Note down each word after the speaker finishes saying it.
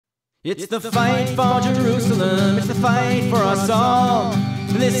It's the fight for Jerusalem, it's the fight for us all.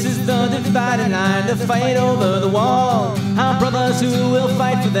 This is the dividing line, the fight over the wall. Our brothers who will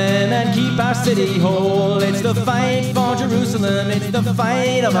fight for them and keep our city whole. It's the fight for Jerusalem, it's the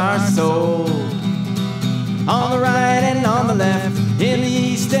fight of our soul. On the right and on the left, in the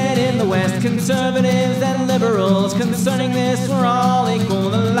east and in the west, conservatives and liberals, concerning this we're all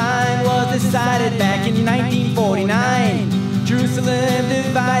equal. The line was decided back in 1949. Jerusalem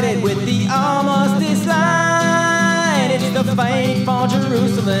divided with the armistice line. It's the fight for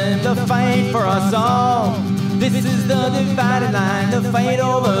Jerusalem, the fight for us all. This is the divided line, the fight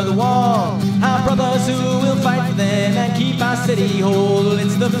over the wall. Our brothers who will fight for them and keep our city whole.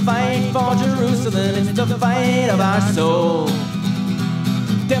 It's the fight for Jerusalem, it's the fight of our soul.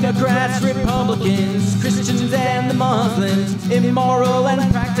 Democrats, Republicans, Christians and the Muslims, immoral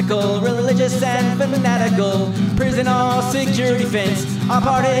and practical, religious and fanatical, prison or security fence,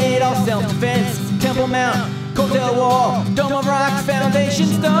 apartheid or self-defense, Temple Mount, Coattail Wall, Dome of Rock, Foundation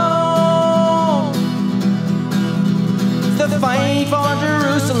Stone. The fight for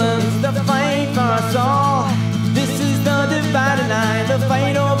Jerusalem, the fight for us all. This is the dividing line, the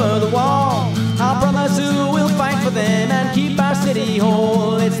fight over the wall. Our brothers who will fight for them and keep our city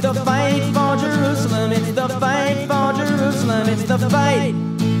whole. It's the fight for Jerusalem, it's the fight for Jerusalem, it's the fight